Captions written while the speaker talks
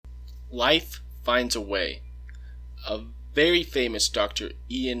Life finds a way. A very famous Dr.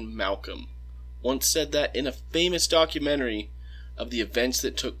 Ian Malcolm once said that in a famous documentary of the events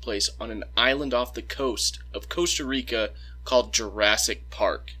that took place on an island off the coast of Costa Rica called Jurassic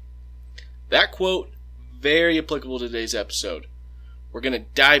Park. That quote, very applicable to today's episode. We're going to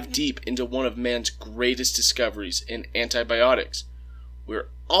dive deep into one of man's greatest discoveries in antibiotics. We're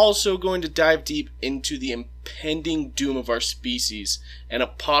also going to dive deep into the impending doom of our species, an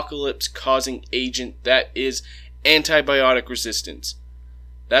apocalypse-causing agent that is antibiotic resistance.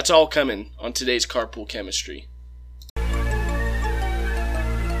 That's all coming on today's Carpool Chemistry.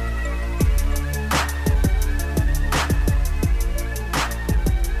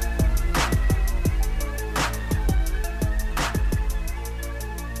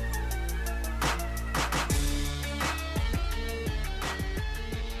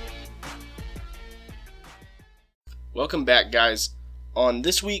 Welcome back, guys, on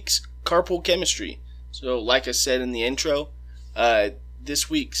this week's Carpool Chemistry. So, like I said in the intro, this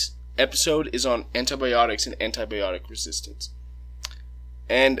week's episode is on antibiotics and antibiotic resistance.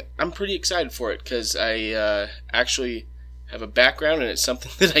 And I'm pretty excited for it because I actually have a background and it's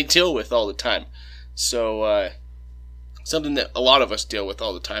something that I deal with all the time. So, something that a lot of us deal with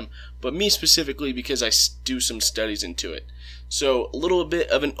all the time, but me specifically because I do some studies into it. So, a little bit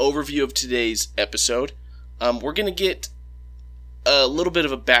of an overview of today's episode. We're going to get a little bit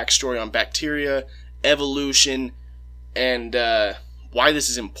of a backstory on bacteria, evolution, and why this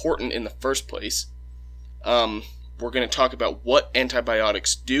is important in the first place. We're going to talk about what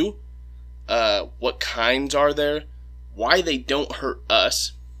antibiotics do, what kinds are there, why they don't hurt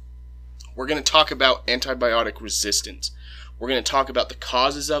us. We're going to talk about antibiotic resistance. We're going to talk about the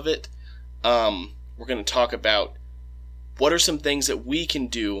causes of it. We're going to talk about what are some things that we can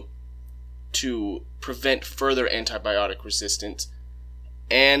do to prevent further antibiotic resistance.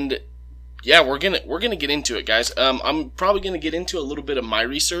 And yeah, we're gonna get into it, guys. I'm probably gonna get into a little bit of my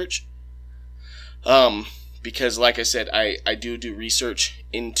research, because like I said, I do research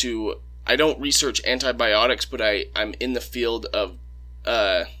into. I don't research antibiotics, but I'm in the field of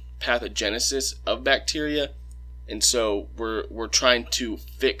pathogenesis of bacteria, and so we're trying to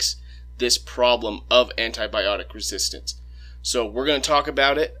fix this problem of antibiotic resistance. So we're gonna talk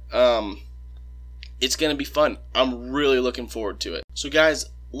about it. It's going to be fun. I'm really looking forward to it. So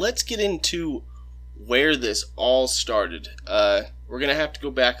guys, let's get into where this all started. We're going to have to go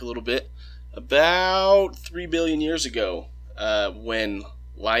back a little bit. About 3 billion years ago, when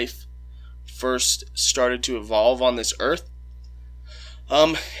life first started to evolve on this earth.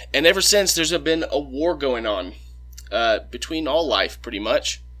 And ever since, there's been a war going on between all life, pretty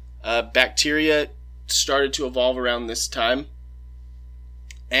much. Bacteria started to evolve around this time.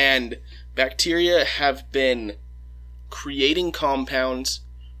 And bacteria have been creating compounds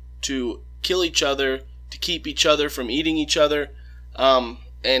to kill each other, to keep each other from eating each other,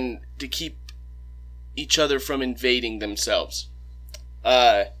 and to keep each other from invading themselves.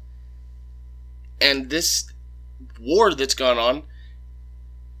 And this war that's gone on,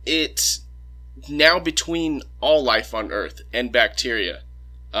 it's now between all life on Earth and bacteria.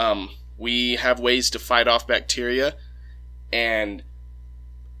 We have ways to fight off bacteria, and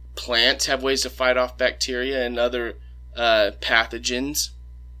plants have ways to fight off bacteria and other pathogens.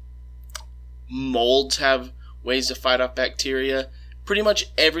 Molds have ways to fight off bacteria. Pretty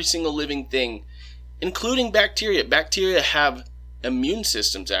much every single living thing, including bacteria. Bacteria have immune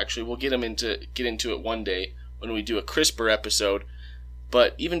systems, actually. We'll get into it one day when we do a CRISPR episode.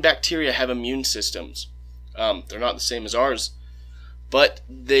 But even bacteria have immune systems. They're not the same as ours, but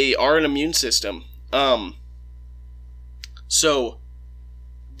they are an immune system. So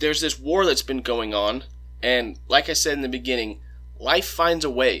there's this war that's been going on, and like I said in the beginning, life finds a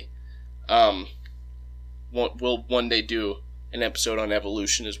way. We'll one day do an episode on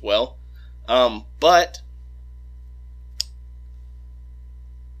evolution as well. But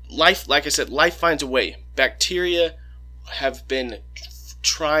life, like I said, life finds a way. Bacteria have been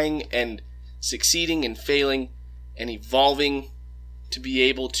trying and succeeding and failing and evolving to be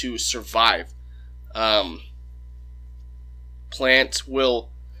able to survive. Plants will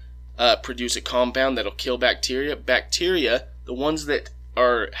produce a compound that'll kill bacteria. Bacteria, the ones that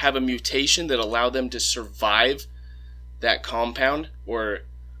have a mutation that allow them to survive that compound or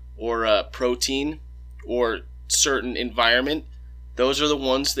protein or certain environment, those are the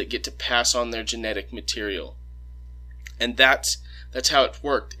ones that get to pass on their genetic material. And that's how it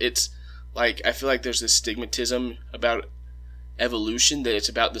worked. It's like, I feel like there's this stigmatism about evolution, that it's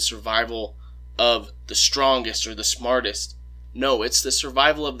about the survival of the strongest or the smartest. No, it's the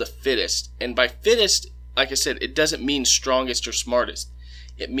survival of the fittest. And by fittest, like I said, it doesn't mean strongest or smartest.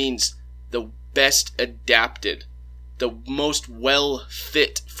 It means the best adapted, the most well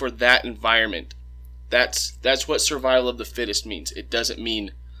fit for that environment. That's what survival of the fittest means. It doesn't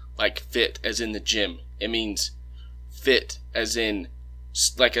mean like fit as in the gym. It means fit as in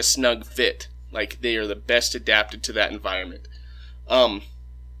like a snug fit. Like they are the best adapted to that environment.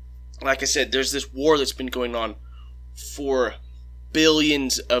 Like I said, there's this war that's been going on for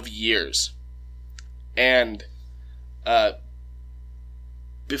billions of years. And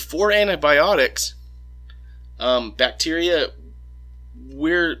before antibiotics, bacteria,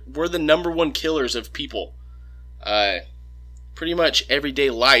 we're the number one killers of people. Pretty much everyday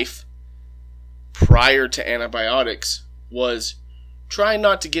life prior to antibiotics was try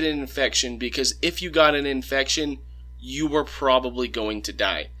not to get an infection, because if you got an infection, you were probably going to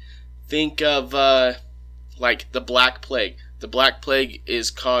die. Think of like the Black Plague. The Black Plague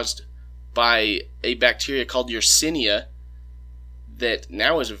is caused by a bacteria called Yersinia that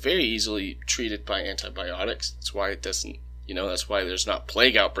now is very easily treated by antibiotics. That's why it doesn't, that's why there's not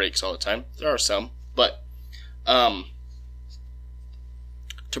plague outbreaks all the time. There are some, but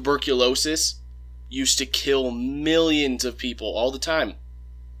tuberculosis used to kill millions of people all the time.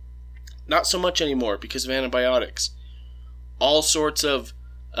 Not so much anymore because of antibiotics. All sorts of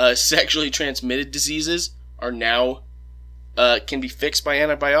sexually transmitted diseases are now can be fixed by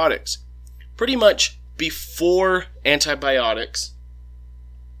antibiotics. Pretty much before antibiotics,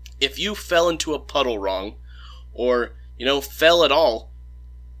 if you fell into a puddle wrong, or fell at all,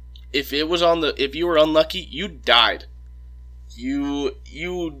 if you were unlucky, you died.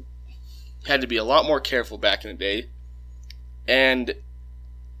 You had to be a lot more careful back in the day, and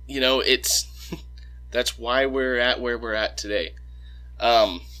it's that's why we're at where we're at today.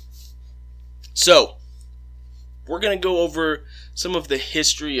 So we're gonna go over some of the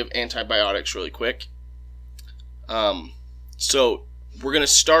history of antibiotics really quick. So we're gonna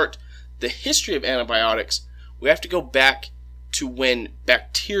start the history of antibiotics. We have to go back to when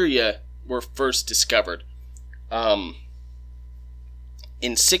bacteria were first discovered. In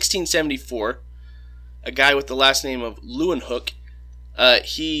 1674, a guy with the last name of Leeuwenhoek,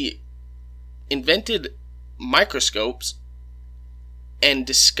 he invented microscopes and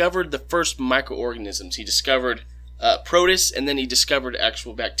discovered the first microorganisms. He discovered protists, and then he discovered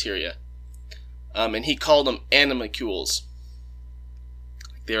actual bacteria. And he called them animalcules.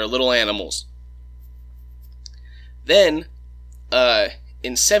 They are little animals. Then,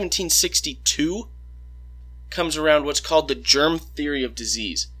 in 1762, comes around what's called the germ theory of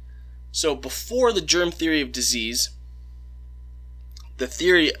disease. So before the germ theory of disease, the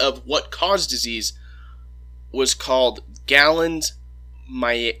theory of what caused disease was called Galen's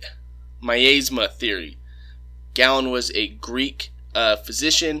miasma theory. Galen was a Greek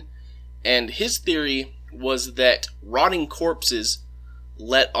physician, and his theory was that rotting corpses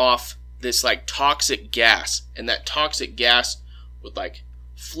let off this like toxic gas, and that toxic gas would like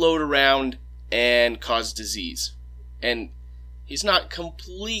float around and cause disease. And he's not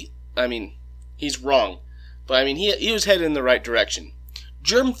he's wrong, but he was headed in the right direction.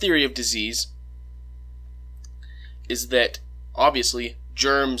 Germ theory of disease is that obviously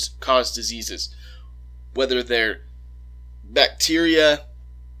germs cause diseases, whether they're bacteria,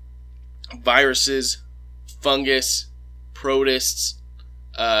 viruses, fungus, protists,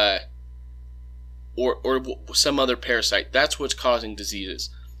 or some other parasite. That's what's causing diseases,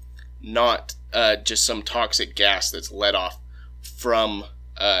 not just some toxic gas that's let off from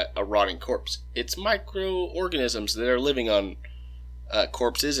a rotting corpse. It's microorganisms that are living on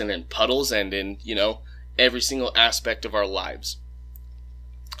corpses and in puddles and in every single aspect of our lives.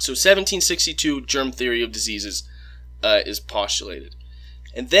 So 1762 germ theory of diseases is postulated,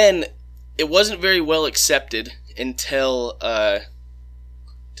 and then it wasn't very well accepted until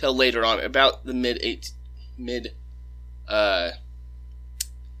later on, about the mid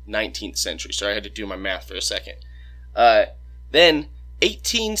 19th century. Sorry, I had to do my math for a second. Then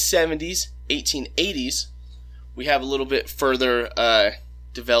 1870s, 1880s, we have a little bit further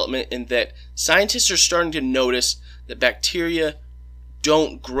development in that scientists are starting to notice that bacteria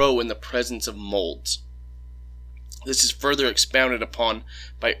don't grow in the presence of molds. This is further expounded upon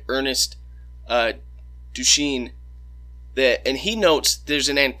by Ernest Duchenne, and he notes there's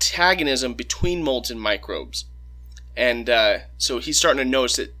an antagonism between molds and microbes, and so he's starting to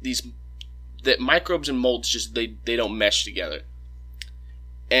notice that microbes and molds just they don't mesh together,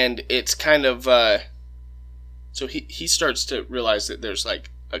 and it's kind of so he starts to realize that there's like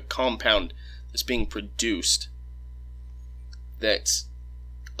a compound that's being produced that's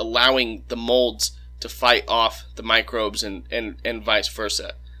allowing the molds to fight off the microbes and vice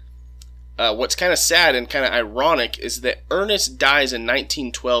versa. what's kind of sad and kind of ironic is that Ernest dies in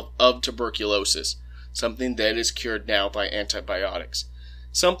 1912 of tuberculosis, something that is cured now by antibiotics.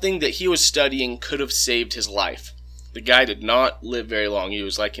 Something that he was studying could have saved his life. The guy did not live very long. He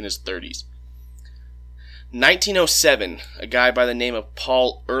was like in his 30s. 1907, a guy by the name of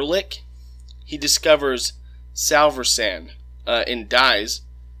Paul Ehrlich, he discovers salvarsan in dyes.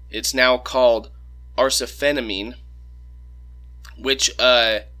 It's now called arsenophenamine, which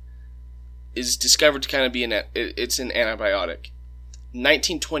is discovered to kind of be it's an antibiotic.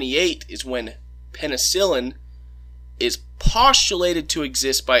 1928 is when penicillin is postulated to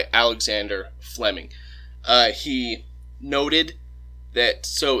exist by Alexander Fleming. He noted that,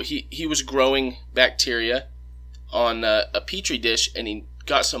 so he was growing bacteria on a petri dish, and he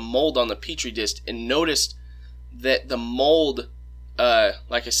got some mold on the petri dish and noticed that the mold,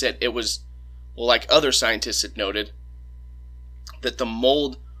 like I said, it was, well, like other scientists had noted, that the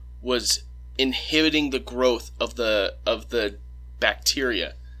mold was inhibiting the growth of the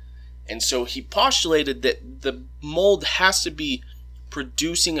bacteria. And so he postulated that the mold has to be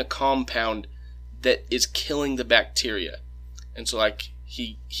producing a compound that is killing the bacteria. And so, like,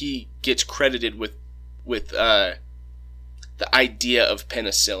 he gets credited with the idea of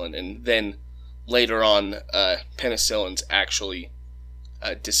penicillin, and then later on, penicillin's actually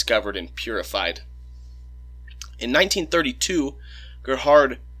discovered and purified. In 1932,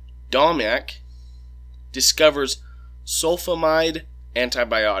 Gerhard Domach discovers sulfonamide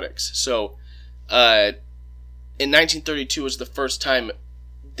antibiotics. So, in 1932 was the first time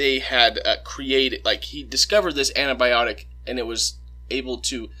they had created, like, he discovered this antibiotic, and it was able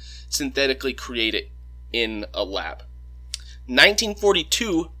to synthetically create it in a lab.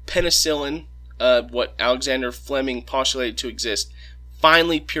 1942, penicillin, what Alexander Fleming postulated to exist,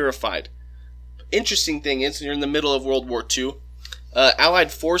 finally purified. Interesting thing is, you're in the middle of World War II,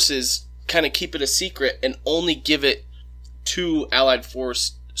 Allied forces kind of keep it a secret and only give it to Allied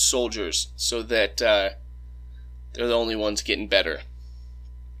force soldiers so that they're the only ones getting better.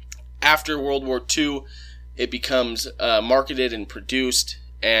 After World War II, it becomes marketed and produced,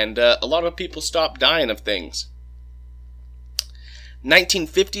 and a lot of people stop dying of things.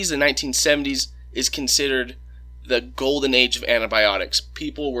 1950s and 1970s is considered the golden age of antibiotics.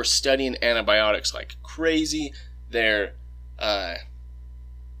 People were studying antibiotics like crazy. They're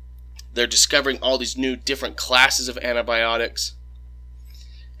discovering all these new different classes of antibiotics.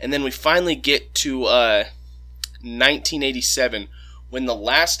 And then we finally get to 1987, when the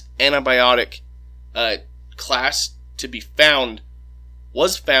last antibiotic class to be found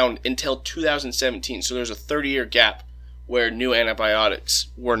was found until 2017. So there's a 30-year gap where new antibiotics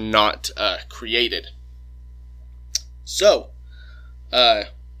were not created. So,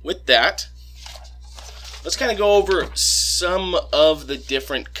 with that, let's kind of go over some of the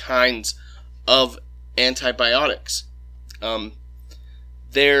different kinds of antibiotics.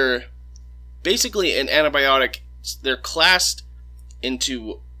 They're basically an antibiotic. They're classed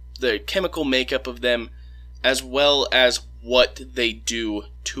into the chemical makeup of them as well as what they do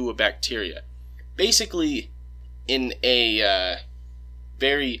to a bacteria. Basically, in a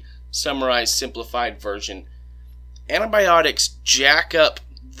very summarized, simplified version, antibiotics jack up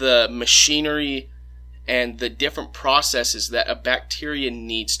the machinery and the different processes that a bacteria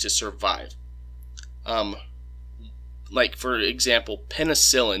needs to survive. Like, for example,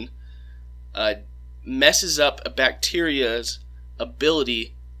 penicillin messes up a bacteria's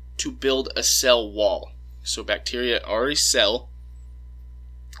ability to build a cell wall. So bacteria are a cell,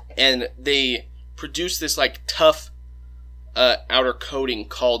 and they produce this like tough outer coating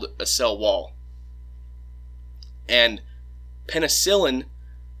called a cell wall. And penicillin,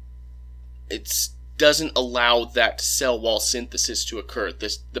 it doesn't allow that cell wall synthesis to occur.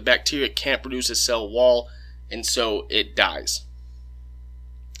 The bacteria can't produce a cell wall, and so it dies.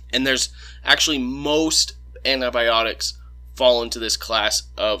 And there's actually, most antibiotics fall into this class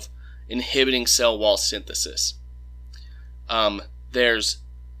of inhibiting cell wall synthesis. There's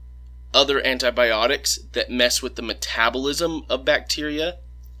other antibiotics that mess with the metabolism of bacteria,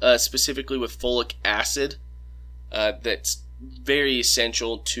 specifically with folic acid. That's very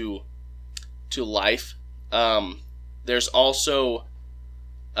essential to life. There's also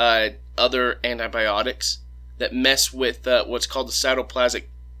other antibiotics that mess with what's called the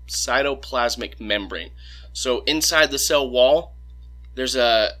cytoplasmic membrane. So inside the cell wall, there's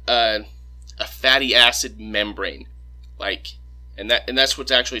a fatty acid membrane, and that's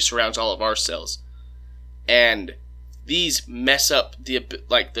what actually surrounds all of our cells. And these mess up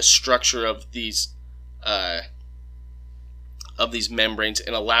the structure of these membranes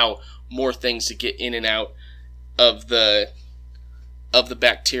and allow more things to get in and out of the of the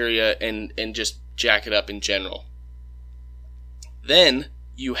bacteria and just jack it up in general. Then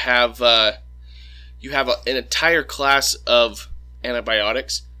you have an entire class of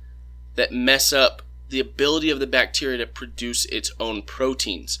antibiotics that mess up the ability of the bacteria to produce its own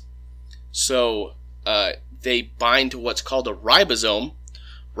proteins. So they bind to what's called a ribosome.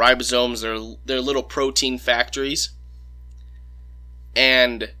 Ribosomes, they're little protein factories,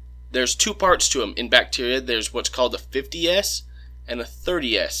 and there's two parts to them in bacteria. There's what's called a 50S and a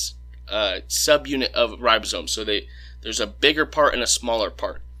 30S subunit of ribosomes. So there's a bigger part and a smaller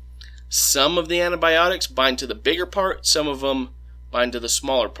part. Some of the antibiotics bind to the bigger part, some of them bind to the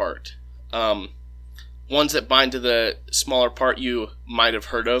smaller part. Ones that bind to the smaller part you might have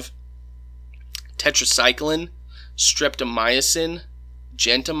heard of: tetracycline, streptomycin,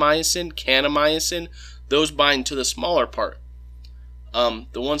 gentamicin, kanamycin. Those bind to the smaller part. The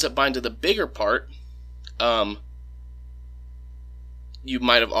ones that bind to the bigger part, you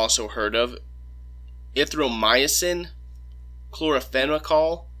might have also heard of: erythromycin,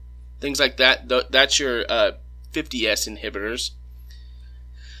 chloramphenicol, things like that. That's your 50S inhibitors.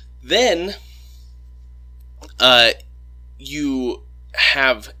 Then you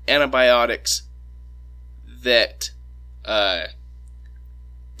have antibiotics that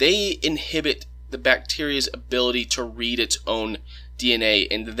they inhibit the bacteria's ability to read its own DNA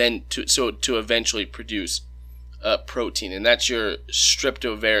and then to eventually produce protein, and that's your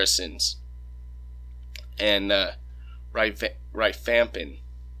streptoviricins and rifampin.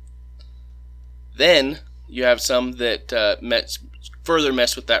 Then you have some that further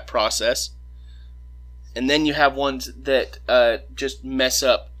mess with that process, and then you have ones that just mess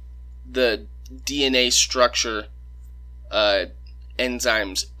up the DNA structure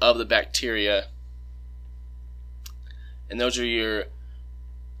enzymes of the bacteria, and those are your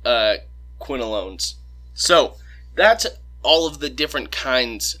quinolones. So that's all of the different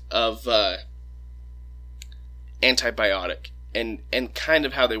kinds of antibiotic and kind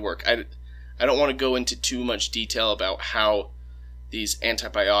of how they work. I don't want to go into too much detail about how these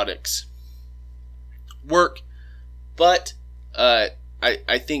antibiotics work, but I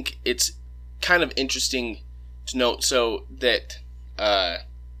think it's kind of interesting to note so that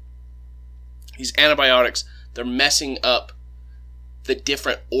these antibiotics, they're messing up the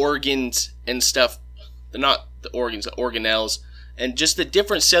different organs and stuff. They're not the organs, the organelles, and just the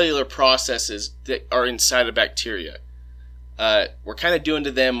different cellular processes that are inside of bacteria. We're kind of doing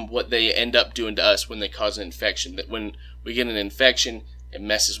to them what they end up doing to us when they cause an infection. That when we get an infection, it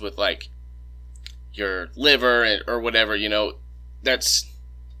messes with like your liver or whatever,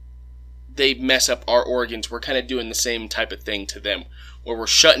 they mess up our organs. We're kind of doing the same type of thing to them, where we're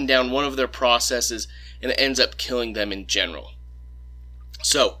shutting down one of their processes and it ends up killing them in general.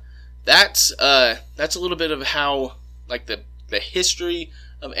 So that's a little bit of how, like, the history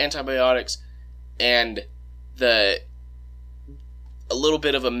of antibiotics and a little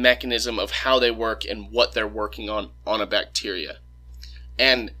bit of a mechanism of how they work and what they're working on a bacteria.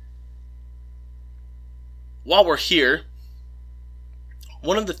 And while we're here,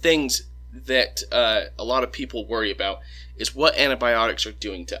 one of the things that a lot of people worry about is what antibiotics are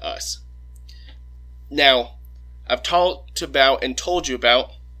doing to us. Now, I've talked about and told you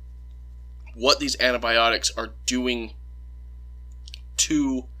about what these antibiotics are doing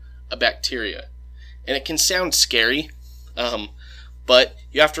to a bacteria. And it can sound scary, but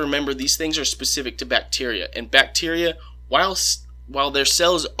you have to remember these things are specific to bacteria. And bacteria, while their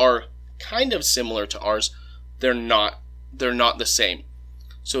cells are kind of similar to ours, they're not the same.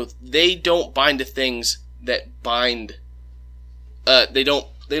 So they don't bind to things that bind. They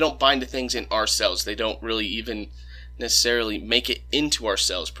don't bind to things in our cells. They don't really even necessarily make it into our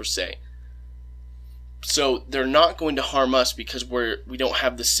cells per se. So they're not going to harm us because we don't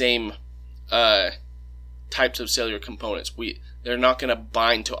have the same types of cellular components. They're not going to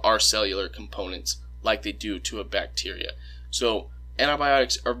bind to our cellular components like they do to a bacteria. So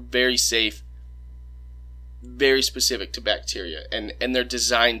antibiotics are very safe, very specific to bacteria, and they're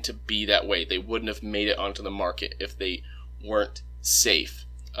designed to be that way. They wouldn't have made it onto the market if they weren't safe.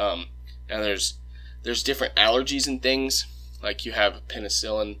 Now there's different allergies and things, like you have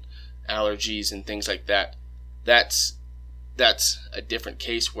penicillin allergies and things like that. That's a different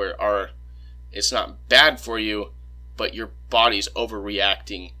case where it's not bad for you, but your body's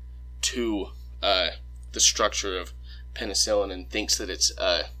overreacting to the structure of penicillin and thinks that it's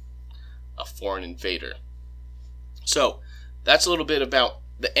a foreign invader. So that's a little bit about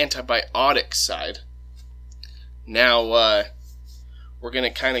the antibiotic side. Now we're going to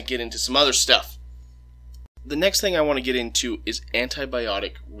kind of get into some other stuff. The next thing I want to get into is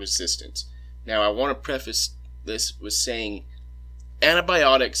antibiotic resistance. Now I want to preface this with saying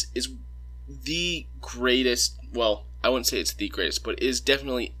antibiotics is the greatest, well, I wouldn't say it's the greatest, but it is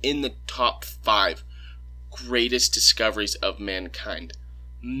definitely in the top 5 greatest discoveries of mankind.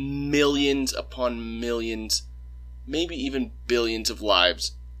 Millions upon millions, maybe even billions of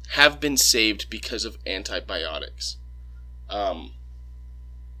lives have been saved because of antibiotics.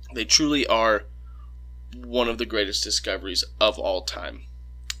 They truly are one of the greatest discoveries of all time.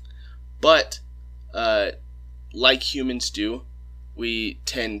 But, like humans do, we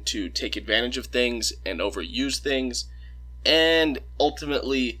tend to take advantage of things and overuse things, and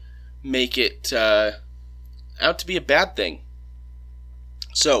ultimately make it out to be a bad thing.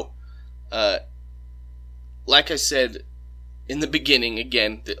 So, like I said in the beginning,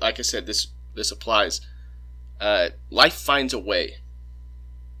 again, like I said, this applies. Life finds a way.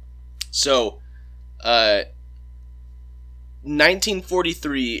 So,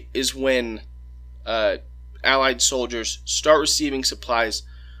 1943 is when Allied soldiers start receiving supplies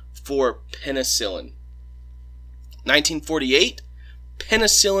for penicillin. 1948,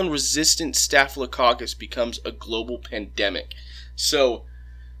 penicillin-resistant staphylococcus becomes a global pandemic. So,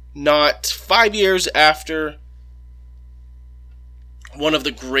 not 5 years after one of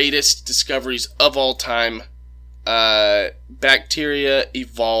the greatest discoveries of all time, bacteria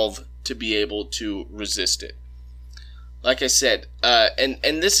evolve to be able to resist it. Like I said, and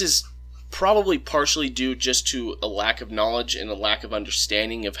this is probably partially due just to a lack of knowledge and a lack of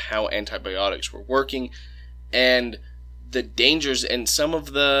understanding of how antibiotics were working and the dangers and some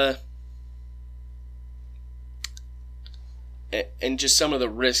of the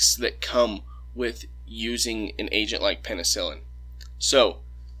risks that come with using an agent like penicillin. So,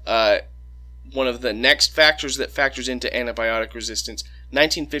 one of the next factors that factors into antibiotic resistance,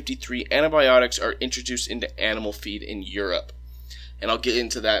 1953, antibiotics are introduced into animal feed in Europe. And I'll get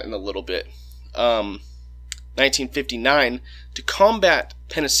into that in a little bit. 1959, to combat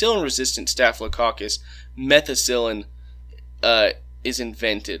penicillin-resistant staphylococcus, methicillin is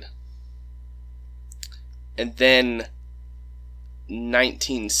invented. And then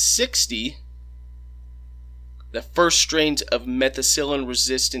 1960, the first strains of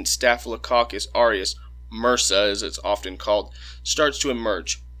methicillin-resistant Staphylococcus aureus, MRSA as it's often called, starts to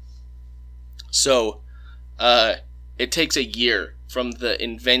emerge. So, it takes a year from the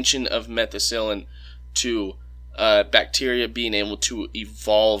invention of methicillin to bacteria being able to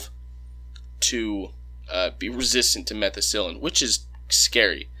evolve to be resistant to methicillin, which is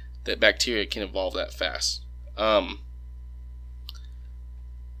scary that bacteria can evolve that fast. And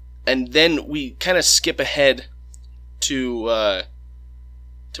then we kind of skip ahead to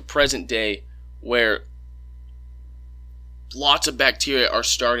present day, where lots of bacteria are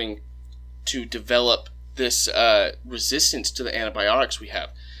starting to develop this resistance to the antibiotics we have.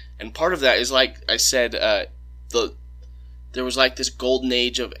 And part of that is, like I said, there was like this golden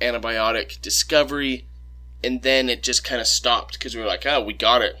age of antibiotic discovery, and then it just kind of stopped because we were like, oh, we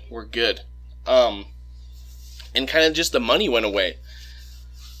got it, we're good. And kind of just the money went away.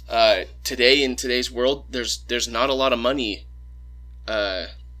 Today, in today's world, there's not a lot of money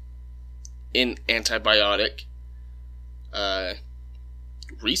in antibiotic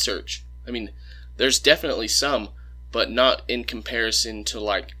research. I mean, there's definitely some, but not in comparison to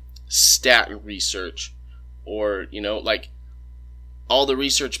like statin research, or like all the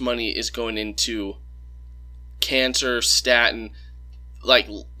research money is going into cancer, statin, like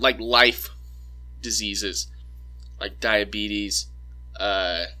life diseases like diabetes,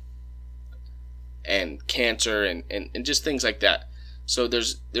 and cancer, and just things like that. So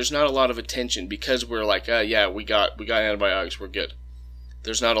there's not a lot of attention because we're like, yeah, we got antibiotics, we're good.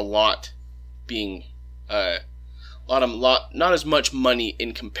 There's not a lot being not as much money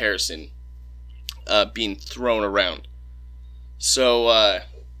in comparison being thrown around. So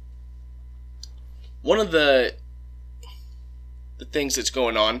one of the things that's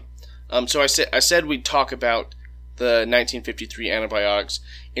going on. So I said we'd talk about the 1953 antibiotics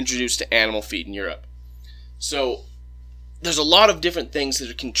introduced to animal feed in Europe. So there's a lot of different things that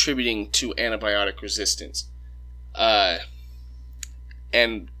are contributing to antibiotic resistance. And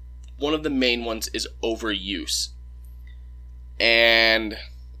one of the main ones is overuse. And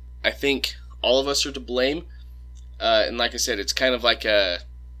I think all of us are to blame. And like I said, it's kind of like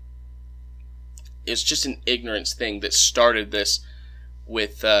it's just an ignorance thing that started this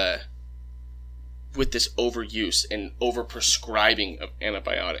with this overuse and overprescribing of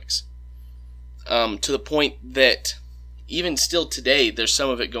antibiotics. To the point that even still today, there's some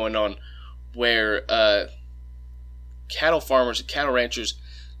of it going on where cattle farmers and cattle ranchers,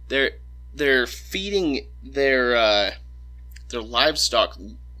 they're feeding their livestock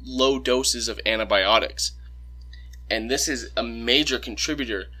low doses of antibiotics, and this is a major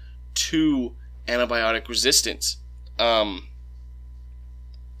contributor to antibiotic resistance. And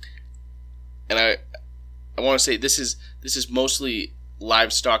I want to say this is mostly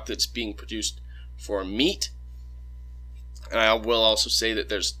livestock that's being produced for meat. And I will also say that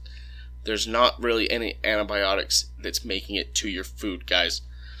there's not really any antibiotics that's making it to your food, guys.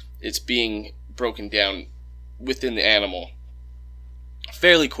 It's being broken down within the animal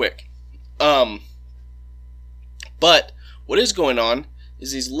fairly quick. But what is going on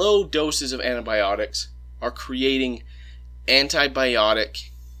is these low doses of antibiotics are creating antibiotic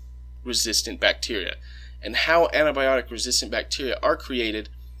resistant bacteria. And how antibiotic resistant bacteria are created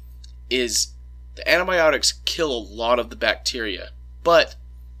is the antibiotics kill a lot of the bacteria, but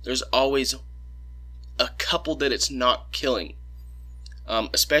there's always a couple that it's not killing,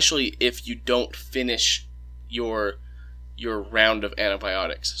 especially if you don't finish your round of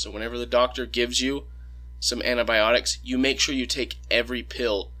antibiotics. So whenever the doctor gives you some antibiotics, you make sure you take every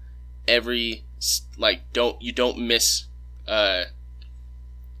pill, you don't miss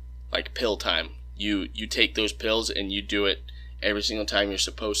pill time. You take those pills and you do it every single time you're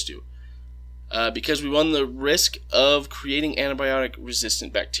supposed to, because we run the risk of creating antibiotic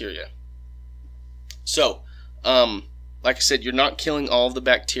resistant bacteria. So, like I said, you're not killing all of the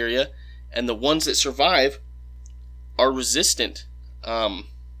bacteria, and the ones that survive are resistant.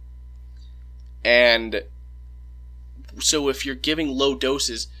 And so if you're giving low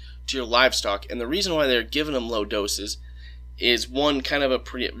doses to your livestock, and the reason why they're giving them low doses is one, kind of a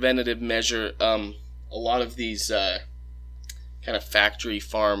preventative measure. A lot of these kind of factory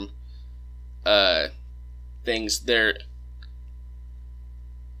farm things,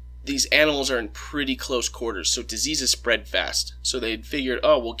 these animals are in pretty close quarters, so diseases spread fast. So they figured,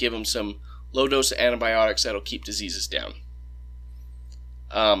 oh, we'll give them some low dose of antibiotics that'll keep diseases down.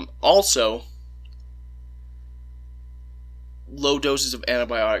 Also, low doses of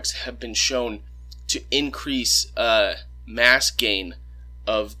antibiotics have been shown to increase mass gain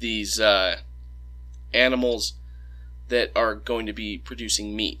of these animals that are going to be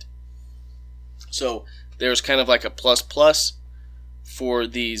producing meat. So there's kind of like a plus for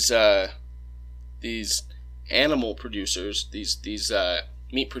these animal producers, these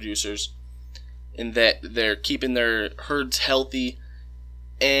meat producers, in that they're keeping their herds healthy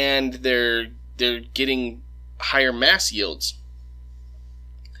and they're getting higher mass yields.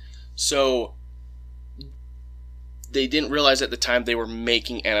 So they didn't realize at the time they were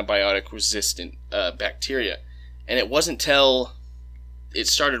making antibiotic resistant bacteria, and it wasn't till it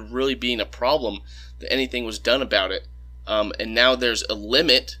started really being a problem that anything was done about it. And now there's a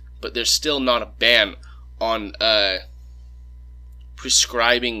limit, but there's still not a ban on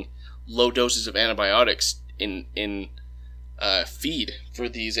prescribing low doses of antibiotics in feed for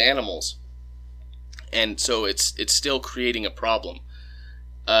these animals, and so it's still creating a problem.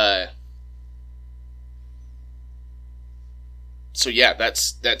 So yeah,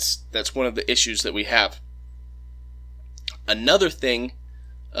 that's one of the issues that we have. Another thing,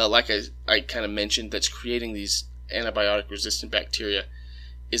 like I kind of mentioned, that's creating these antibiotic resistant bacteria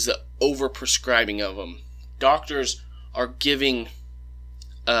is the overprescribing of them. Doctors are giving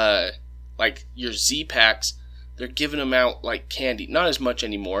like your Z-Paks, they're giving them out like candy. Not as much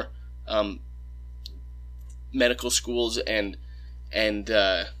anymore. Medical schools and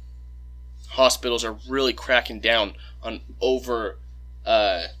hospitals are really cracking down on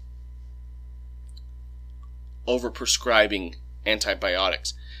overprescribing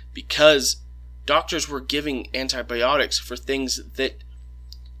antibiotics, because doctors were giving antibiotics for things that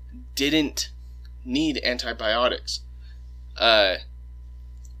didn't need antibiotics.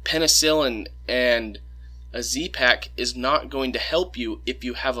 Penicillin and a Z-Pak is not going to help you if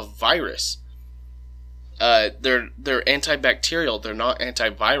you have a virus. They're antibacterial. They're not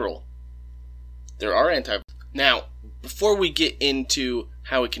antiviral. There are Now, before we get into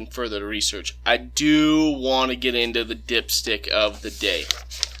how we can further the research, I do want to get into the dipstick of the day.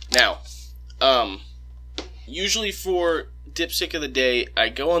 Now, usually for dipstick of the day, I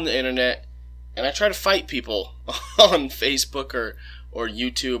go on the internet and I try to fight people on Facebook or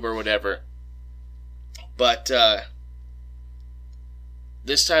YouTube or whatever. But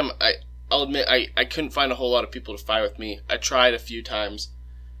this time, I'll admit I couldn't find a whole lot of people to fight with me. I tried a few times.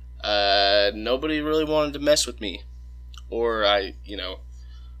 Nobody really wanted to mess with me, or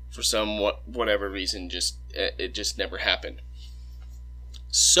for some whatever reason, it just never happened.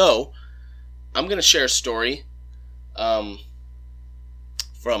 So I'm gonna share a story from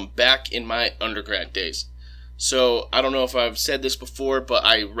back in my undergrad days. So I don't know if I've said this before, but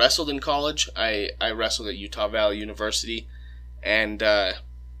I wrestled in college. I wrestled at Utah Valley University, and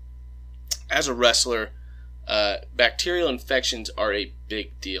as a wrestler, bacterial infections are a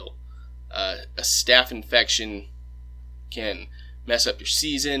big deal. A staph infection can mess up your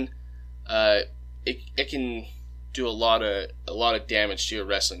season. It can do a lot of damage to your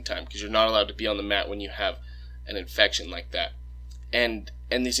wrestling time, because you're not allowed to be on the mat when you have an infection like that. And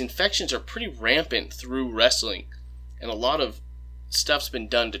these infections are pretty rampant through wrestling, and a lot of stuff's been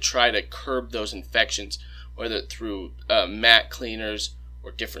done to try to curb those infections, whether through mat cleaners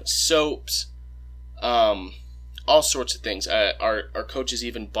or different soaps, all sorts of things. Our coaches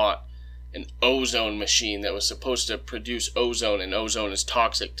even bought an ozone machine that was supposed to produce ozone, and ozone is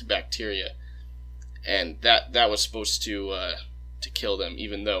toxic to bacteria, and that was supposed to kill them,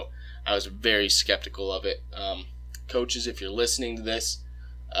 even though I was very skeptical of it. Coaches, if you're listening to this,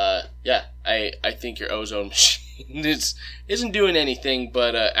 I think your ozone machine isn't doing anything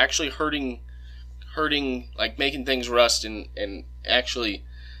but actually hurting, like making things rust, and actually,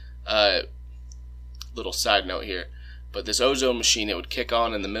 little side note here, but this ozone machine, it would kick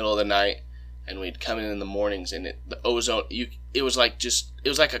on in the middle of the night, and we'd come in the mornings, and the ozone, it was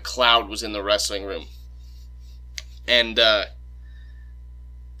like a cloud was in the wrestling room, and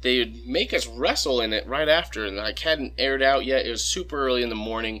they would make us wrestle in it right after, and I hadn't aired out yet. It was super early in the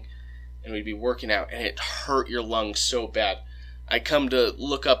morning, and we'd be working out, and it hurt your lungs so bad. I come to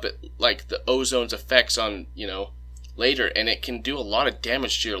look up at like the ozone's effects on, later, and it can do a lot of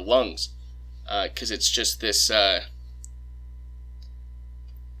damage to your lungs, because it's just this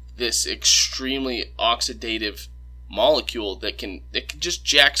extremely oxidative molecule that just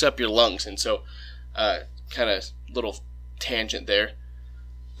jacks up your lungs. And so, kind of little tangent there.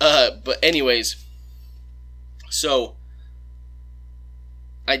 But anyways, so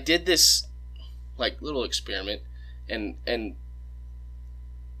I did this like little experiment, and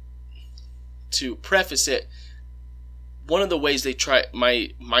to preface it, one of the ways they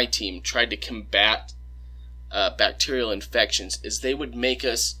my team tried to combat bacterial infections is they would make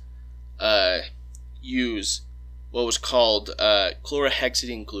us use what was called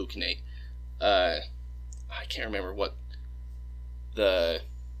chlorhexidine gluconate. I can't remember what the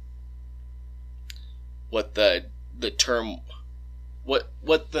term,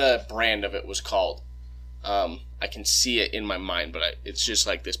 what the brand of it was called. I can see it in my mind, but it's just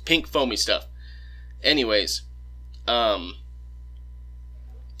like this pink foamy stuff. Anyways, they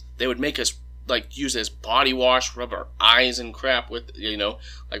would make us like use it as body wash, rub our eyes and crap with,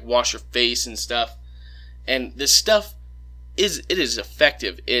 like wash your face and stuff. And this stuff is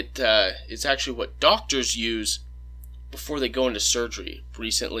effective. It's actually what doctors use before they go into surgery.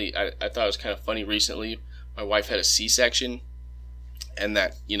 Recently, I thought it was kind of funny. Recently, my wife had a C-section, and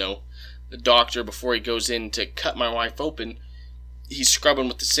that, the doctor, before he goes in to cut my wife open, he's scrubbing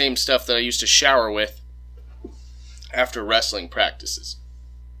with the same stuff that I used to shower with after wrestling practices.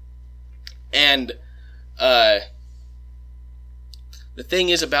 And the thing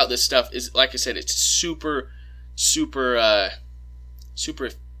is about this stuff is, like I said, it's super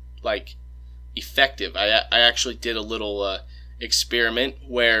like effective. I actually did a little experiment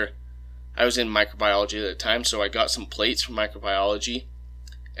where I was in microbiology at the time, so I got some plates from microbiology,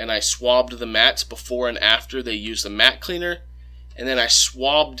 and I swabbed the mats before and after they used the mat cleaner, and then I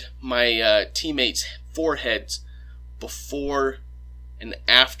swabbed my teammates' foreheads before and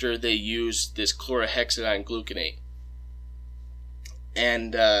after they used this chlorhexidine gluconate.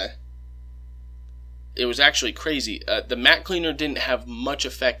 And it was actually crazy. The mat cleaner didn't have much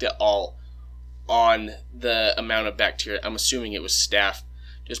effect at all on the amount of bacteria. I'm assuming it was staph,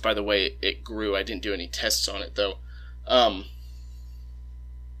 just by the way it grew. I didn't do any tests on it though.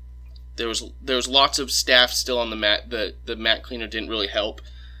 There was lots of staph still on the mat. The mat cleaner didn't really help.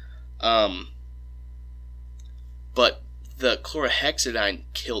 But the chlorhexidine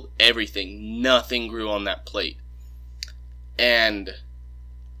killed everything. Nothing grew on that plate. And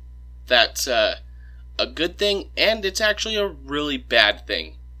that's a good thing, and it's actually a really bad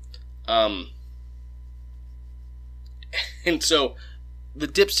thing. And so the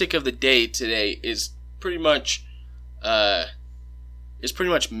dipstick of the day today is pretty much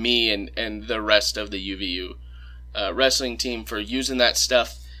me and the rest of the UVU wrestling team for using that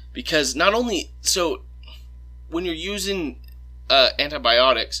stuff, because not only so when you're using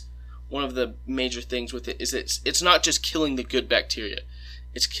antibiotics, one of the major things with it is it's not just killing the good bacteria.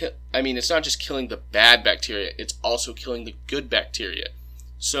 It's not just killing the bad bacteria. It's also killing the good bacteria.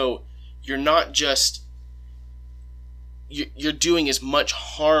 So you're not just you're doing as much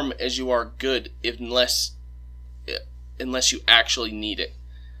harm as you are good, unless you actually need it.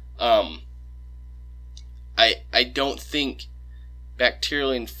 I don't think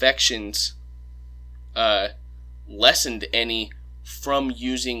bacterial infections lessened any from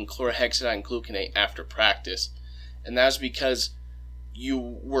using chlorhexidine gluconate after practice. And that's because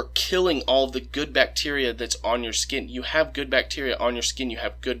you were killing all of the good bacteria that's on your skin. You have good bacteria on your skin. You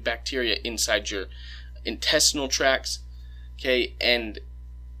have good bacteria inside your intestinal tracts. Okay, and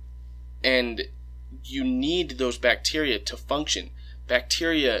you need those bacteria to function.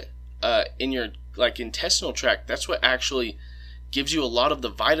 Bacteria in your intestinal tract, that's what actually gives you a lot of the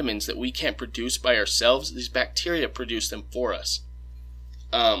vitamins that we can't produce by ourselves. These bacteria produce them for us.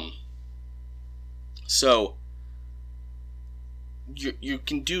 So you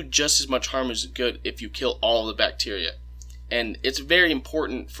can do just as much harm as good if you kill all the bacteria. And it's very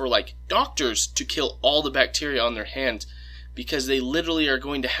important for doctors to kill all the bacteria on their hands, because they literally are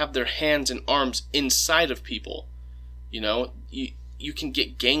going to have their hands and arms inside of people. You can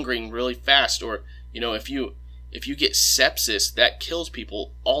get gangrene really fast, or if you get sepsis, that kills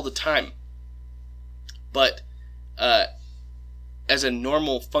people all the time. But as a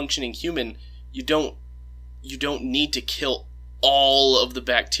normal functioning human, you don't need to kill all of the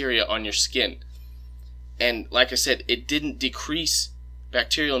bacteria on your skin. And like I said, it didn't decrease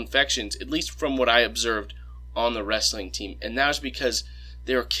bacterial infections, at least from what I observed on the wrestling team. And that was because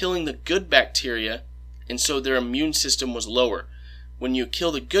they were killing the good bacteria, and so their immune system was lower. When you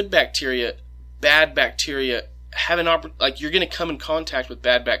kill the good bacteria, bad bacteria have an you're going to come in contact with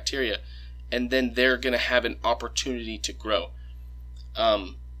bad bacteria, and then they're going to have an opportunity to grow.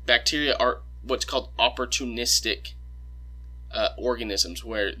 Bacteria are what's called opportunistic organisms,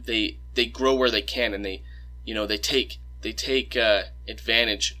 where they grow where they can, and they take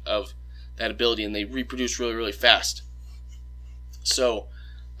advantage of that ability, and they reproduce really, really fast. So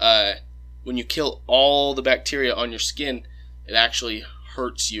when you kill all the bacteria on your skin, it actually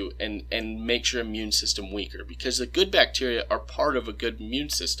hurts you and makes your immune system weaker, because the good bacteria are part of a good immune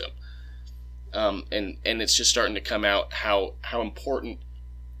system. And it's just starting to come out how important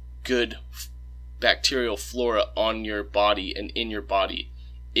good bacterial flora on your body and in your body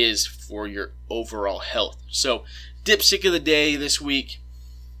is for your overall health. So, dipstick of the day this week,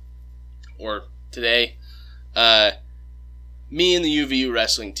 or today, me and the UVU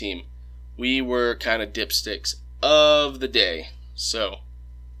wrestling team, we were kind of dipsticks of the day. So,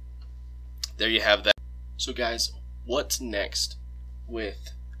 there you have that. So guys, what's next with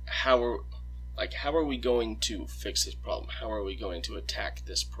how are we going to fix this problem? How are we going to attack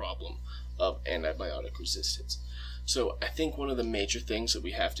this problem of antibiotic resistance? So I think one of the major things that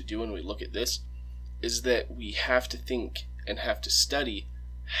we have to do when we look at this is that we have to think and have to study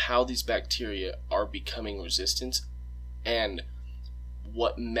how these bacteria are becoming resistant, and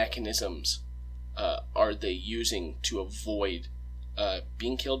what mechanisms are they using to avoid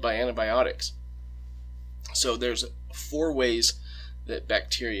being killed by antibiotics. So there's 4 ways that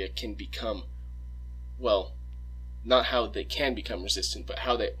bacteria can become, well, not how they can become resistant, but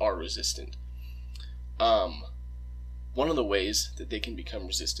how they are resistant. One of the ways that they can become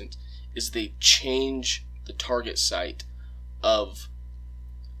resistant is they change the target site of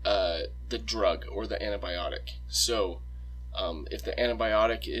the drug or the antibiotic. So if the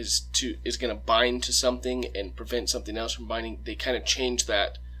antibiotic is going to bind to something and prevent something else from binding, they kind of change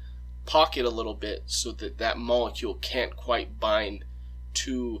that pocket a little bit so that that molecule can't quite bind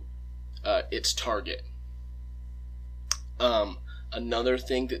to its target. Another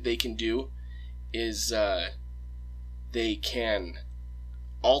thing that they can do is they can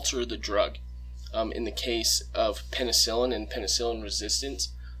alter the drug. In the case of penicillin and penicillin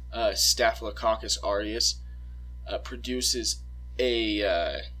resistance, Staphylococcus aureus produces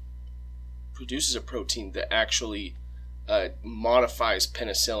a protein that actually modifies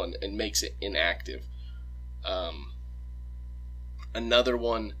penicillin and makes it inactive. Another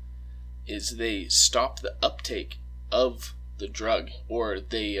one is they stop the uptake of the drug, or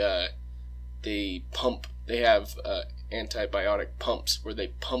they pump. They have antibiotic pumps where they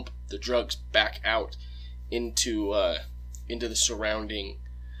pump the drugs back out into the surrounding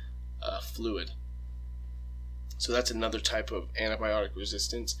fluid. So that's another type of antibiotic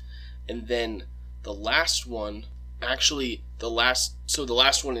resistance. And then the last one, the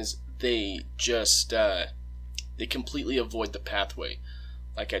last one is they just they completely avoid the pathway.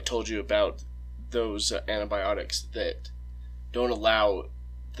 Like I told you about those antibiotics that don't allow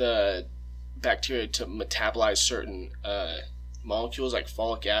the bacteria to metabolize certain molecules like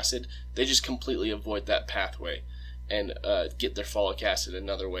folic acid. They just completely avoid that pathway and get their folic acid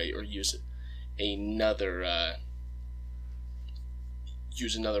another way, or use another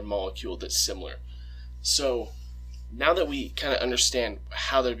molecule that's similar. So now that we kind of understand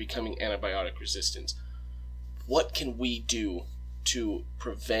how they're becoming antibiotic resistant, what can we do to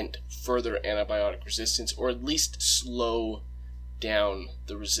prevent further antibiotic resistance, or at least slow down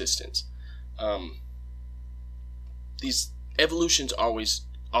the resistance. These evolution's always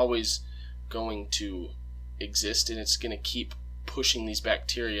going to exist, and it's going to keep pushing these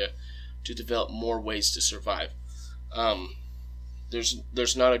bacteria to develop more ways to survive.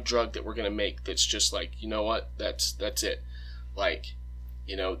 There's not a drug that we're going to make that's just like, you know what, that's it. Like,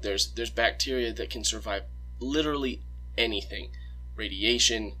 you know, there's bacteria that can survive literally anything: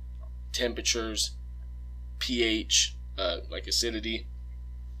 radiation, temperatures, pH, like acidity.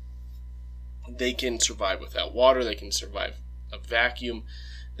 They can survive without water. They can survive a vacuum.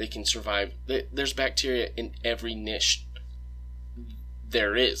 They can survive. There's bacteria in every niche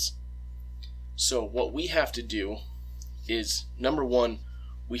there is. So what we have to do is, number one,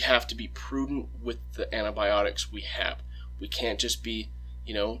 we have to be prudent with the antibiotics we have. We can't just be,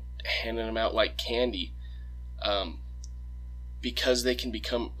 you know, handing them out like candy, because they can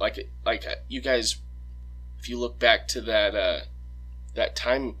become like you guys. If you look back to that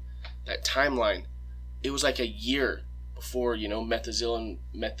timeline, it was like a year before, you know,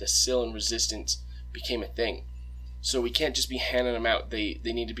 methicillin resistance became a thing. So we can't just be handing them out. They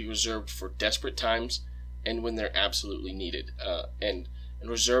need to be reserved for desperate times and when they're absolutely needed, and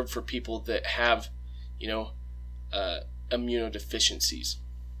reserved for people that have, you know, immunodeficiencies.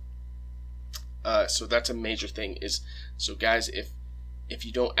 So that's a major thing. So guys, if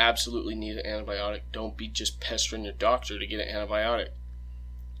you don't absolutely need an antibiotic, don't be just pestering your doctor to get an antibiotic.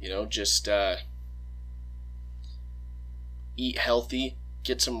 You know, just eat healthy,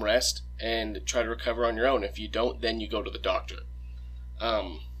 get some rest, and try to recover on your own. If you don't, then you go to the doctor.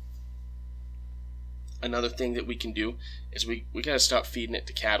 Another thing that we can do is we got to stop feeding it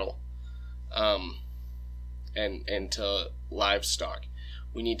to cattle, and to livestock.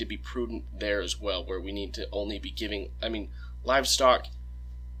 We need to be prudent there as well, where we need to only be giving. I mean, livestock,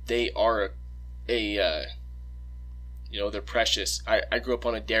 they are you know, they're precious. I grew up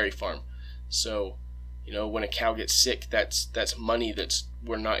on a dairy farm, so, you know, when a cow gets sick, that's money that's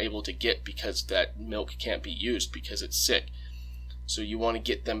we're not able to get because that milk can't be used because it's sick. So you want to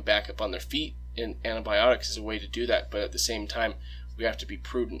get them back up on their feet, and antibiotics is a way to do that. But at the same time, we have to be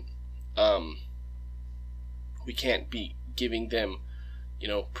prudent. We can't be giving them, you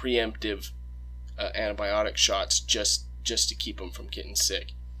know, preemptive antibiotic shots just to keep them from getting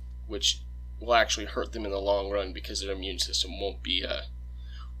sick, which will actually hurt them in the long run because their immune system won't be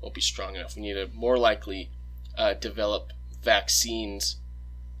strong enough. We need to more likely develop vaccines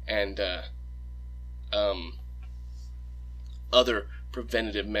and other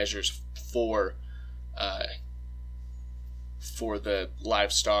preventative measures for the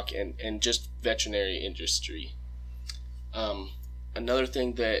livestock and just veterinary industry. Another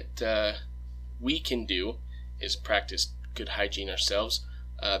thing that we can do is practice good hygiene ourselves.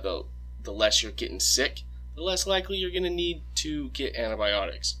 The less you're getting sick, the less likely you're going to need to get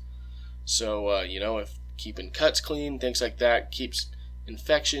antibiotics. So, you know, if keeping cuts clean, things like that, keeps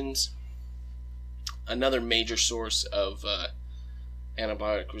infections. Another major source of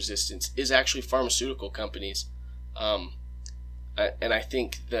antibiotic resistance is actually pharmaceutical companies. And I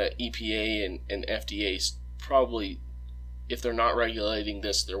think the EPA and FDA probably, if they're not regulating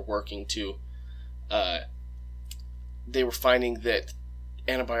this, they're working to. They were finding that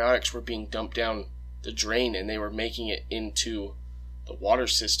antibiotics were being dumped down the drain, and they were making it into the water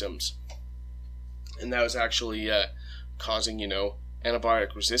systems, and that was actually causing, you know,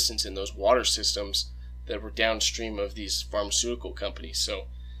 antibiotic resistance in those water systems that were downstream of these pharmaceutical companies. So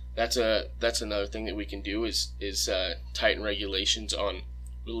that's another thing that we can do is tighten regulations on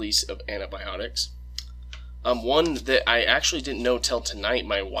release of antibiotics. One that I actually didn't know till tonight,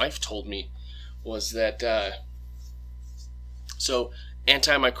 my wife told me, was that so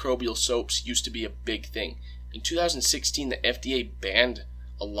antimicrobial soaps used to be a big thing. In 2016, the FDA banned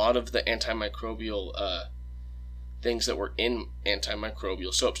a lot of the antimicrobial things that were in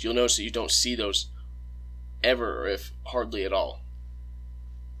antimicrobial soaps. You'll notice that you don't see those ever, or if hardly at all.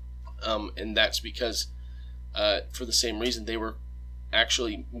 And that's because, for the same reason, they were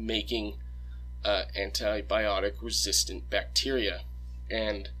actually making antibiotic-resistant bacteria.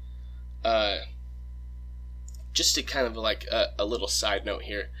 And just to kind of like a little side note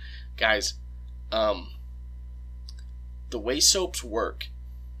here, guys, the way soaps work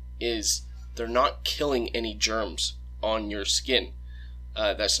is they're not killing any germs on your skin.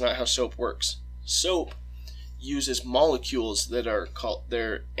 That's not how soap works. Soap uses molecules that are called,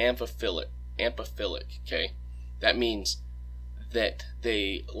 they're amphiphilic, okay? That means that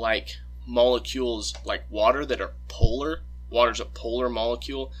they like molecules like water that are polar. Water's a polar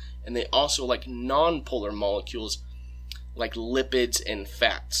molecule, and they also like non-polar molecules like lipids and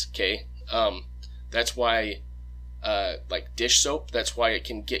fats, okay? That's why like dish soap. That's why it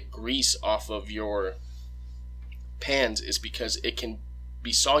can get grease off of your pans, is because it can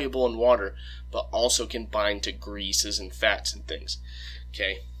be soluble in water, but also can bind to greases and fats and things.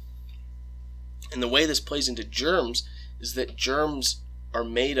 Okay. And the way this plays into germs is that germs are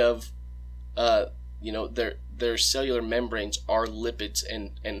made of, their cellular membranes are lipids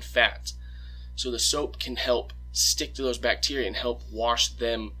and fats. So the soap can help stick to those bacteria and help wash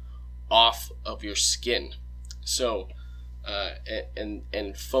them off of your skin. So,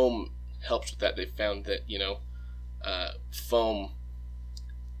 and foam helps with that. They found that, foam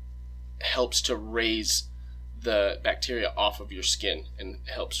helps to raise the bacteria off of your skin and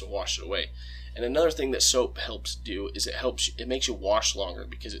helps to wash it away. And another thing that soap helps do is it makes you wash longer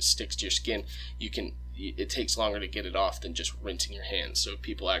because it sticks to your skin. It takes longer to get it off than just rinsing your hands. So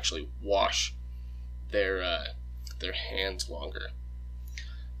people actually wash their hands longer.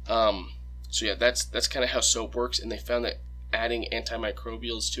 So yeah, that's kind of how soap works. And they found that adding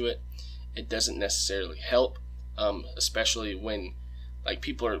antimicrobials to it doesn't necessarily help, especially when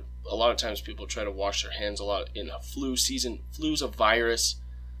a lot of times people try to wash their hands a lot in a flu season. Flu's a virus,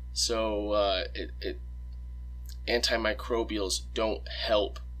 so antimicrobials don't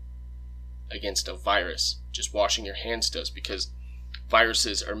help against a virus. Just washing your hands does, because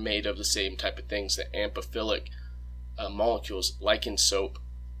viruses are made of the same type of things that amphiphilic molecules, like in soap,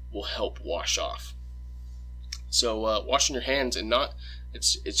 will help wash off. So washing your hands, and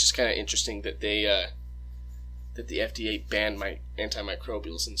it's just kind of interesting that that the FDA banned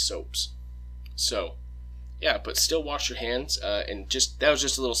antimicrobials in soaps. So yeah, but still wash your hands. And that was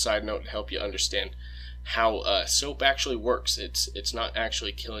just a little side note to help you understand how soap actually works. It's not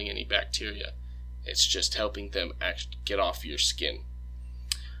actually killing any bacteria. It's just helping them get off your skin.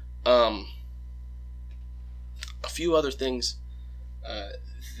 A few other things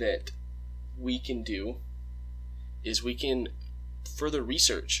that we can do is we can further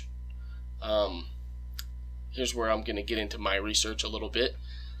research. Here's where I'm going to get into my research a little bit.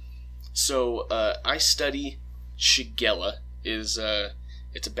 So I study Shigella. It's a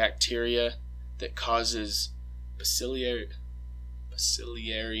bacteria that causes bacillary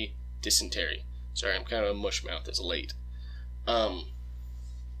dysentery. Sorry, I'm kind of a mush mouth. It's late.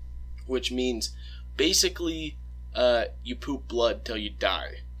 Which means basically you poop blood till you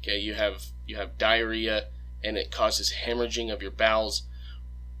die. Okay, you have diarrhea, and it causes hemorrhaging of your bowels,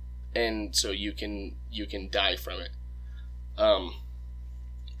 and so you can die from it.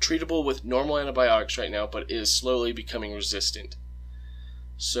 Treatable with normal antibiotics right now, but it is slowly becoming resistant.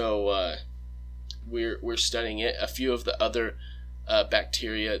 So we're studying it. A few of the other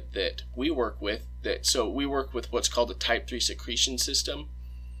bacteria that we work with, we work with what's called the type 3 secretion system.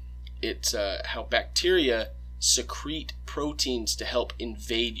 It's how bacteria secrete proteins to help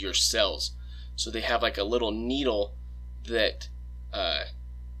invade your cells. So they have like a little needle that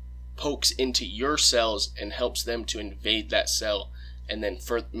pokes into your cells and helps them to invade that cell and then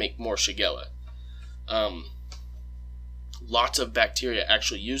make more Shigella. Lots of bacteria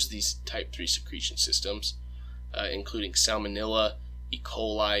actually use these type 3 secretion systems, including Salmonella, E.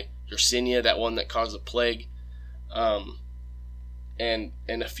 coli, Yersinia, that one that caused the plague, and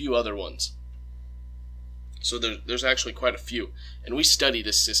a few other ones. So there's actually quite a few. And we study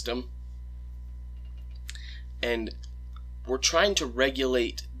this system, and we're trying to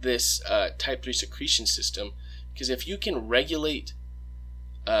regulate this type 3 secretion system, because if you can regulate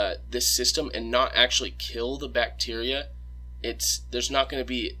this system and not actually kill the bacteria, there's not going to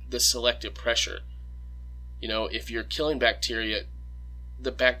be the selective pressure. If you're killing bacteria,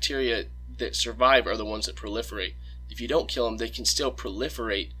 the bacteria that survive are the ones that proliferate. If you don't kill them, they can still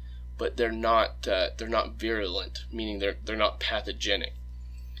proliferate, but they're not virulent, meaning they're not pathogenic.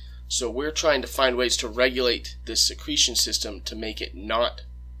 So we're trying to find ways to regulate this secretion system to make it not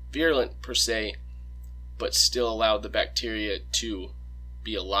virulent per se, but still allow the bacteria to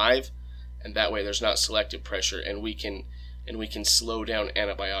be alive, and that way there's not selective pressure, and we can slow down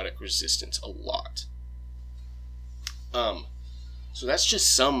antibiotic resistance a lot. So that's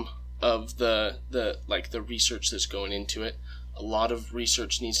just some of the research that's going into it. A lot of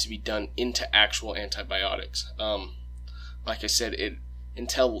research needs to be done into actual antibiotics. Like I said,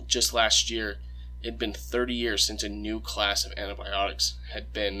 until just last year, it'd been 30 years since a new class of antibiotics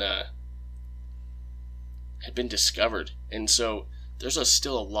had been discovered, and so there's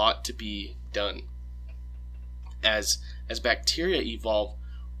still a lot to be done. As bacteria evolve,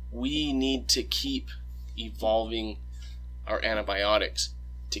 we need to keep evolving our antibiotics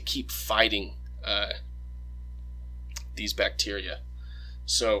to keep fighting these bacteria.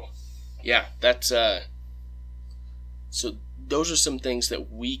 So yeah, so those are some things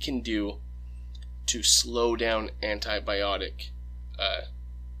that we can do to slow down antibiotic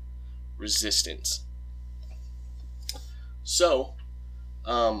resistance. So,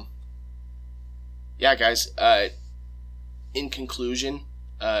 yeah, guys, in conclusion,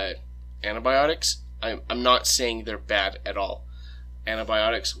 antibiotics, I'm not saying they're bad at all.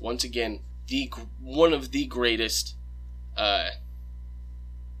 Antibiotics, once again, one of the greatest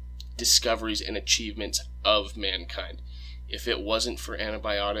discoveries and achievements of mankind. If it wasn't for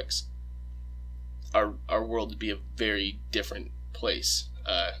antibiotics, our world would be a very different place.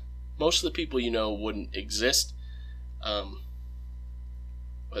 Most of the people you know wouldn't exist.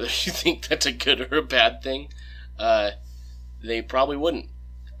 Whether you think that's a good or a bad thing, they probably wouldn't.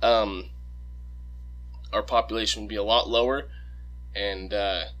 Our population would be a lot lower, and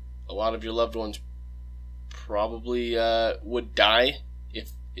a lot of your loved ones probably would die.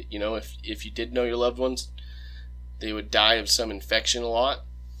 If you did know your loved ones, they would die of some infection a lot.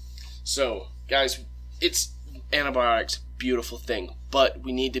 So, guys, it's antibiotics, beautiful thing, but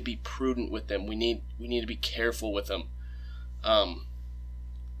we need to be prudent with them. We need to be careful with them.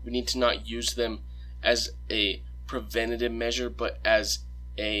 We need to not use them as a preventative measure, but as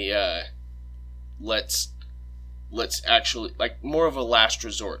a let's actually, like, more of a last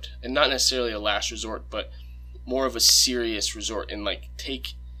resort, and not necessarily a last resort, but more of a serious resort, and like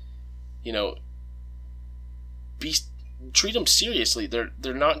treat them seriously.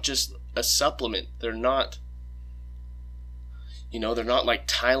 They're not just a supplement. They're not like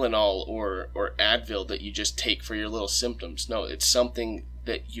Tylenol or Advil that you just take for your little symptoms. No, it's something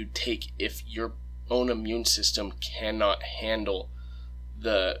that you take if your own immune system cannot handle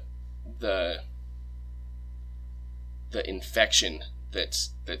the infection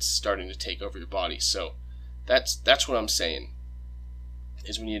that's starting to take over your body. So that's what I'm saying,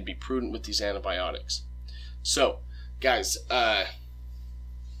 is we need to be prudent with these antibiotics. So, guys,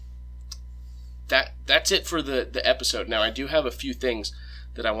 that's it for the episode. Now, I do have a few things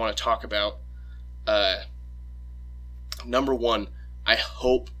that I want to talk about. Number one, I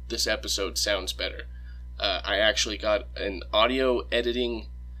hope this episode sounds better. I actually got an audio editing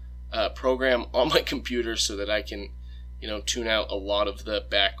program on my computer so that I can, tune out a lot of the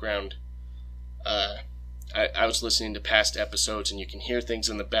background. I was listening to past episodes, and you can hear things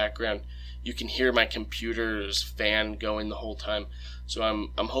in the background. You can hear my computer's fan going the whole time. So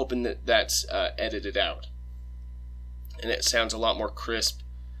I'm hoping that that's edited out, and it sounds a lot more crisp.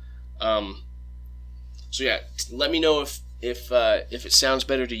 So yeah, let me know if it sounds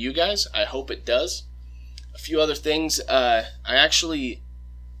better to you guys. I hope it does. A few other things. I actually,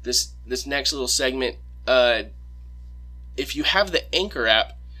 this next little segment, if you have the Anchor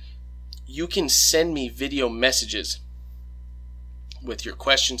app, you can send me video messages with your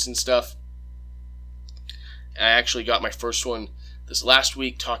questions and stuff. I actually got my first one this last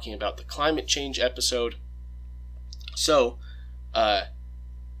week talking about the climate change episode. So, I'm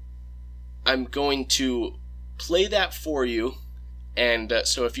going to play that for you, and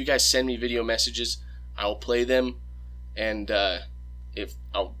so if you guys send me video messages, I'll play them, and if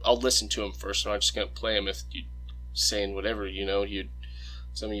I'll listen to them first. I'm not just gonna play them if you're saying whatever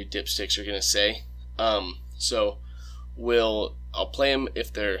some of you dipsticks are gonna say. So I'll play them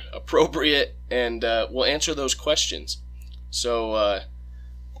if they're appropriate, and we'll answer those questions. So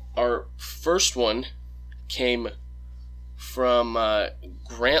our first one came from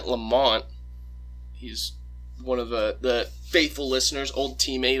Grant Lamont. He's one of the faithful listeners, old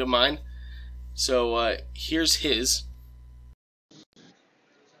teammate of mine. So here's his.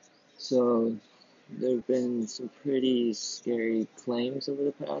 So there have been some pretty scary claims over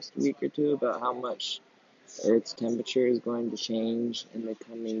the past week or two about how much Earth's temperature is going to change in the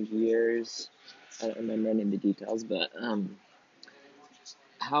coming years. I don't remember any of the details, but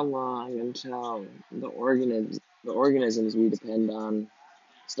how long until the organisms we depend on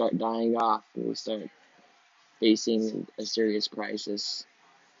start dying off and we start facing a serious crisis?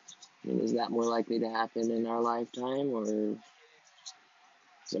 I mean, is that more likely to happen in our lifetime, or is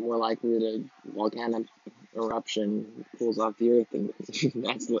it more likely that a volcanic eruption cools off the Earth and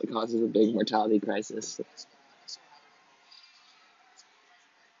that's what causes a big mortality crisis?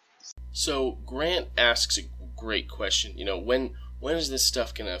 So Grant asks a great question. When is this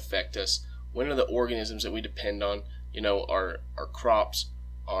stuff going to affect us? When are the organisms that we depend on, our crops,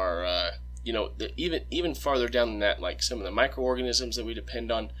 our even farther down than that, like some of the microorganisms that we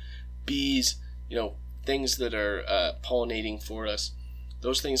depend on, bees, things that are pollinating for us,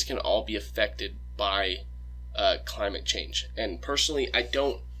 those things can all be affected by climate change. And personally,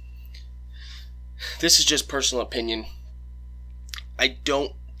 this is just personal opinion, I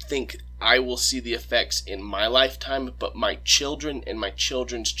don't think I will see the effects in my lifetime, but my children and my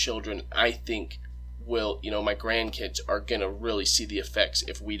children's children, I think, will, my grandkids are going to really see the effects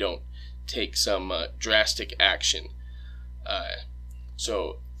if we don't take some drastic action.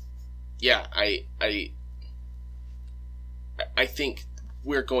 So yeah, I think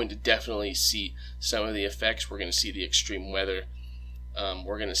we're going to definitely see some of the effects. We're going to see the extreme weather.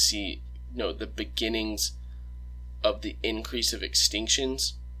 We're going to see, the beginnings of the increase of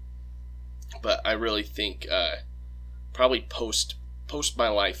extinctions. But I really think probably post my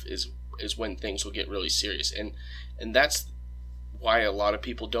life is when things will get really serious, and that's why a lot of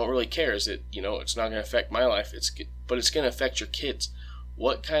people don't really care. Is that it's not going to affect my life, but it's going to affect your kids.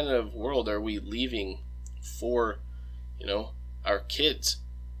 What kind of world are we leaving for our kids?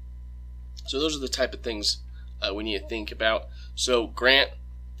 So those are the type of things we need to think about. So Grant,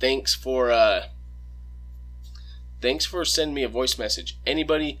 thanks for sending me a voice message.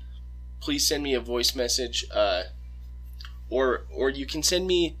 Anybody, please send me a voice message, or you can send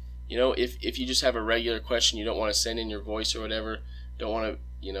me, if you just have a regular question, you don't want to send in your voice or whatever, don't want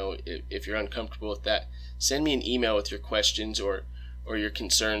to, if you're uncomfortable with that, send me an email with your questions or your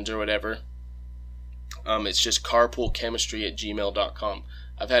concerns or whatever. It's just carpoolchemistry@gmail.com.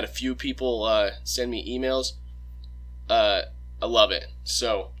 I've had a few people send me emails. I love it.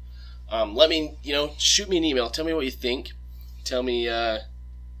 So let me, shoot me an email. Tell me what you think. Tell me,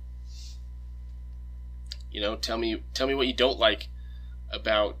 tell me what you don't like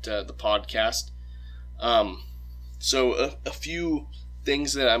about the podcast. So a few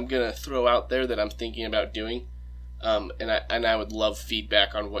things that I'm gonna throw out there that I'm thinking about doing, and I would love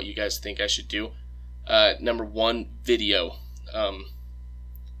feedback on what you guys think I should do. Number one, video,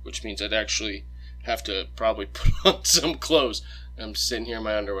 which means I'd actually have to probably put on some clothes. I'm sitting here in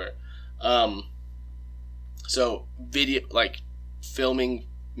my underwear. So video, like filming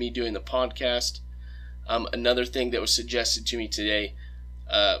me doing the podcast. Another thing that was suggested to me today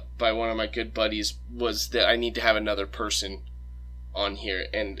by one of my good buddies was that I need to have another person on here,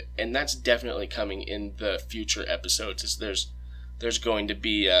 and that's definitely coming in the future episodes. Is there's going to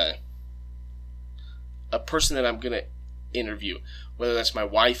be a person that I'm gonna interview, whether that's my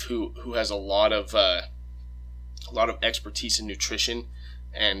wife who has a lot of expertise in nutrition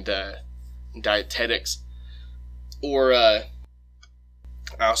and dietetics, or I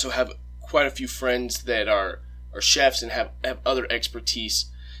also have quite a few friends that are chefs and have other expertise,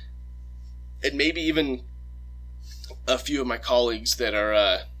 and maybe even a few of my colleagues that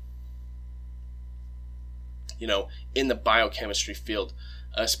are in the biochemistry field,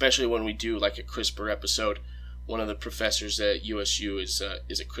 especially when we do like a CRISPR episode. One of the professors at USU is a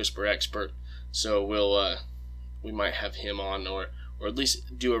CRISPR expert, so we might have him on, or at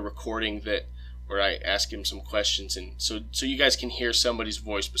least do a recording where I ask him some questions, and so you guys can hear somebody's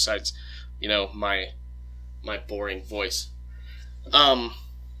voice besides my boring voice. So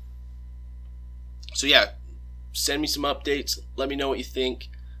yeah, send me some updates. Let me know what you think.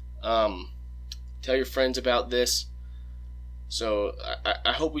 Tell your friends about this. So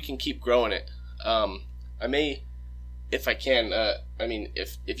I hope we can keep growing it. I may, if I can.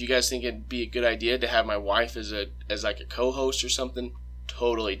 If you guys think it'd be a good idea to have my wife as like a co-host or something,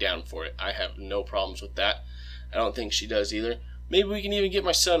 totally down for it. I have no problems with that. I don't think she does either. Maybe we can even get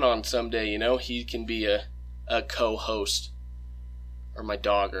my son on someday. He can be a co-host, or my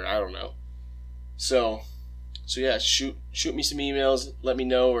dog, or I don't know. So yeah, shoot me some emails. Let me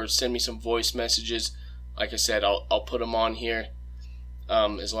know, or send me some voice messages. Like I said, I'll put them on here,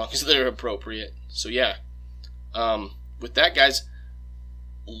 as long as they're appropriate. So yeah, with that, guys,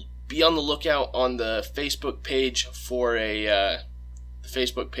 be on the lookout on the Facebook page for the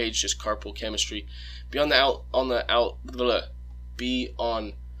Facebook page, just Carpool Chemistry. Be on the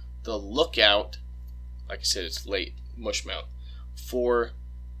lookout. Like I said, it's late, mushmouth, for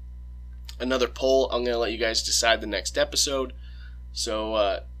another poll. I'm gonna let you guys decide the next episode.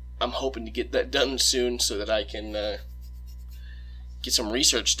 So I'm hoping to get that done soon so that I can get some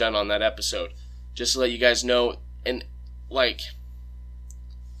research done on that episode. Just to let you guys know, and like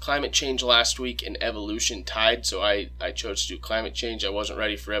climate change last week and evolution tied, so I chose to do climate change. I wasn't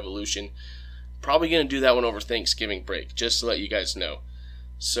ready for evolution. Probably going to do that one over Thanksgiving break, just to let you guys know.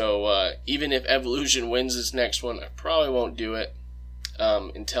 So even if evolution wins this next one, I probably won't do it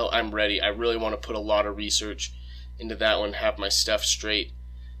until I'm ready. I really want to put a lot of research into that one, have my stuff straight,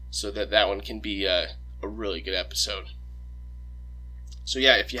 so that one can be a really good episode. So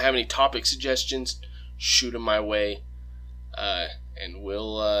yeah, if you have any topic suggestions, shoot them my way, and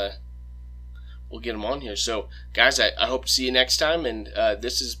we'll get them on here. So guys, I hope to see you next time, and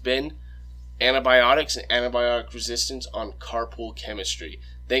this has been Antibiotics and Antibiotic Resistance on Carpool Chemistry.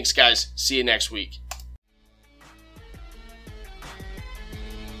 Thanks guys, see you next week.